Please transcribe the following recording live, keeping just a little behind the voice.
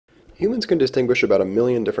Humans can distinguish about 1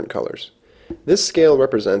 million different colors. This scale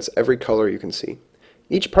represents every color you can see.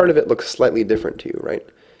 Each part of it looks slightly different to you, right?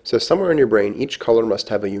 So somewhere in your brain, each color must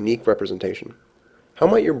have a unique representation. How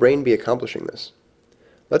might your brain be accomplishing this?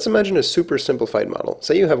 Let's imagine a super simplified model.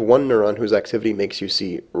 Say you have one neuron whose activity makes you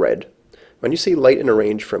see red. When you see light in a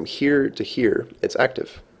range from here to here, it's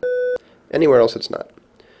active. Anywhere else it's not.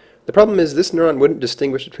 The problem is this neuron wouldn't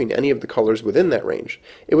distinguish between any of the colors within that range.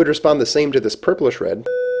 It would respond the same to this purplish red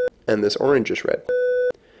and this orangish red.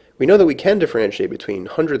 We know that we can differentiate between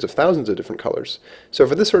hundreds of thousands of different colors. So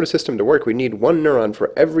for this sort of system to work, we need one neuron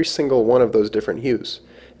for every single one of those different hues.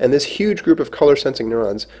 And this huge group of color-sensing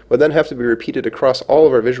neurons would then have to be repeated across all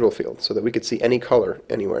of our visual field so that we could see any color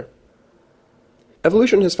anywhere.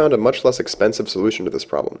 Evolution has found a much less expensive solution to this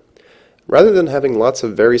problem. Rather than having lots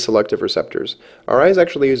of very selective receptors, our eyes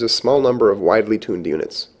actually use a small number of widely tuned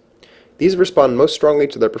units. These respond most strongly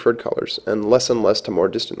to their preferred colors, and less to more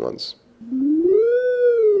distant ones.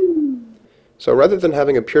 So rather than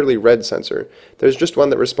having a purely red sensor, there's just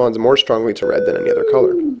one that responds more strongly to red than any other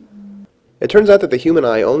color. It turns out that the human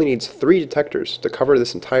eye only needs 3 detectors to cover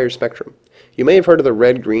this entire spectrum. You may have heard of the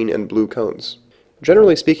red, green, and blue cones.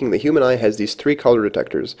 Generally speaking, the human eye has these 3 color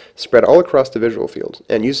detectors spread all across the visual field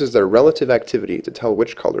and uses their relative activity to tell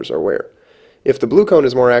which colors are where. If the blue cone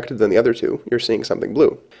is more active than the other 2, you're seeing something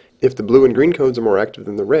blue. If the blue and green cones are more active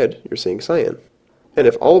than the red, you're seeing cyan. And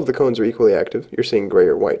if all of the cones are equally active, you're seeing gray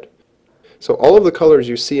or white. So all of the colors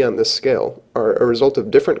you see on this scale are a result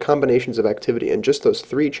of different combinations of activity in just those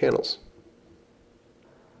 3 channels.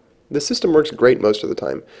 This system works great most of the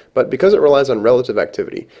time, but because it relies on relative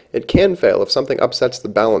activity, it can fail if something upsets the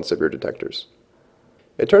balance of your detectors.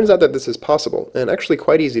 It turns out that this is possible, and actually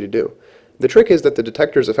quite easy to do. The trick is that the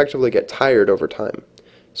detectors effectively get tired over time.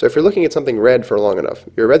 So if you're looking at something red for long enough,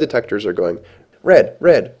 your red detectors are going red,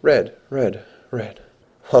 red, red, red, red,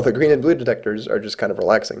 while the green and blue detectors are just kind of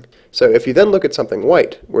relaxing. So if you then look at something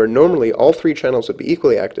white, where normally all 3 channels would be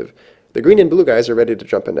equally active, the green and blue guys are ready to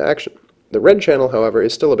jump into action. The red channel, however,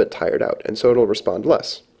 is still a bit tired out, and so it'll respond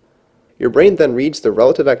less. Your brain then reads the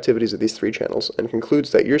relative activities of these 3 channels and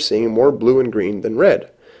concludes that you're seeing more blue and green than red.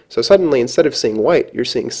 So suddenly, instead of seeing white, you're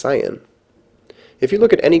seeing cyan. If you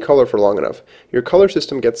look at any color for long enough, your color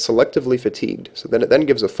system gets selectively fatigued, so that it then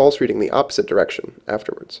gives a false reading the opposite direction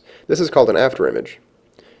afterwards. This is called an afterimage.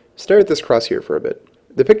 Stare at this cross here for a bit.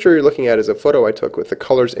 The picture you're looking at is a photo I took with the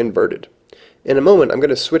colors inverted. In a moment, I'm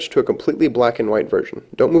going to switch to a completely black and white version.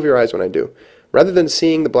 Don't move your eyes when I do. Rather than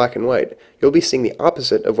seeing the black and white, you'll be seeing the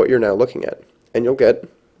opposite of what you're now looking at, and you'll get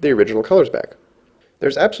the original colors back.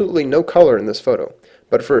 There's absolutely no color in this photo,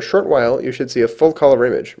 but for a short while you should see a full color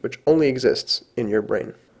image, which only exists in your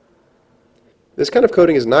brain. This kind of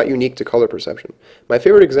coding is not unique to color perception. My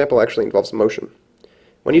favorite example actually involves motion.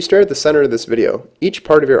 When you stare at the center of this video, each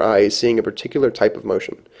part of your eye is seeing a particular type of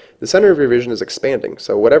motion. The center of your vision is expanding,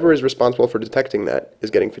 so whatever is responsible for detecting that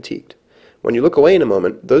is getting fatigued. When you look away in a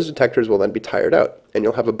moment, those detectors will then be tired out, and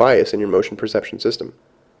you'll have a bias in your motion perception system.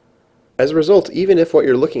 As a result, even if what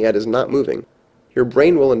you're looking at is not moving, your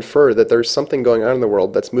brain will infer that there's something going on in the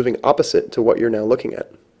world that's moving opposite to what you're now looking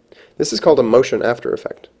at. This is called a motion after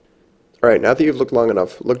effect. Alright, now that you've looked long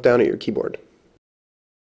enough, look down at your keyboard.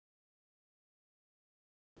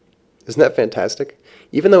 Isn't that fantastic?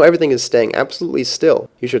 Even though everything is staying absolutely still,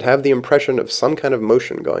 you should have the impression of some kind of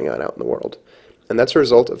motion going on out in the world. And that's a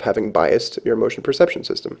result of having biased your motion perception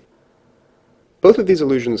system. Both of these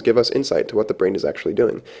illusions give us insight to what the brain is actually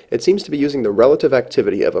doing. It seems to be using the relative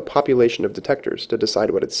activity of a population of detectors to decide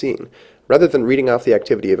what it's seeing, rather than reading off the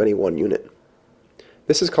activity of any one unit.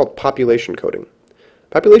 This is called population coding.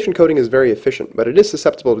 Population coding is very efficient, but it is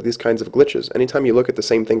susceptible to these kinds of glitches anytime you look at the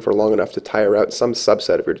same thing for long enough to tire out some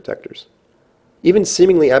subset of your detectors. Even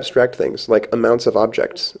seemingly abstract things, like amounts of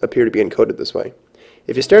objects, appear to be encoded this way.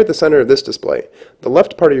 If you stare at the center of this display, the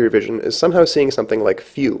left part of your vision is somehow seeing something like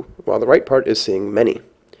few, while the right part is seeing many.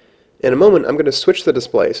 In a moment, I'm going to switch the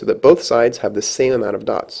display so that both sides have the same amount of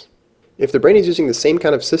dots. If the brain is using the same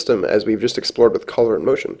kind of system as we've just explored with color and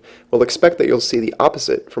motion, we'll expect that you'll see the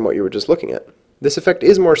opposite from what you were just looking at. This effect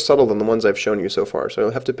is more subtle than the ones I've shown you so far, so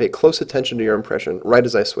you'll have to pay close attention to your impression right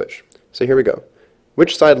as I switch. So here we go.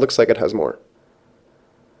 Which side looks like it has more?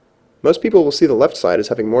 Most people will see the left side as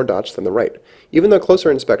having more dots than the right, even though closer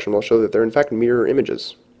inspection will show that they're in fact mirror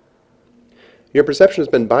images. Your perception has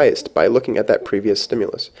been biased by looking at that previous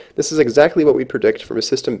stimulus. This is exactly what we predict from a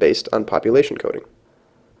system based on population coding.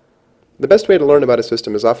 The best way to learn about a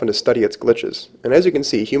system is often to study its glitches, and as you can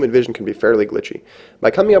see, human vision can be fairly glitchy.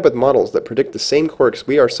 By coming up with models that predict the same quirks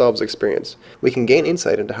we ourselves experience, we can gain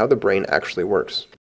insight into how the brain actually works.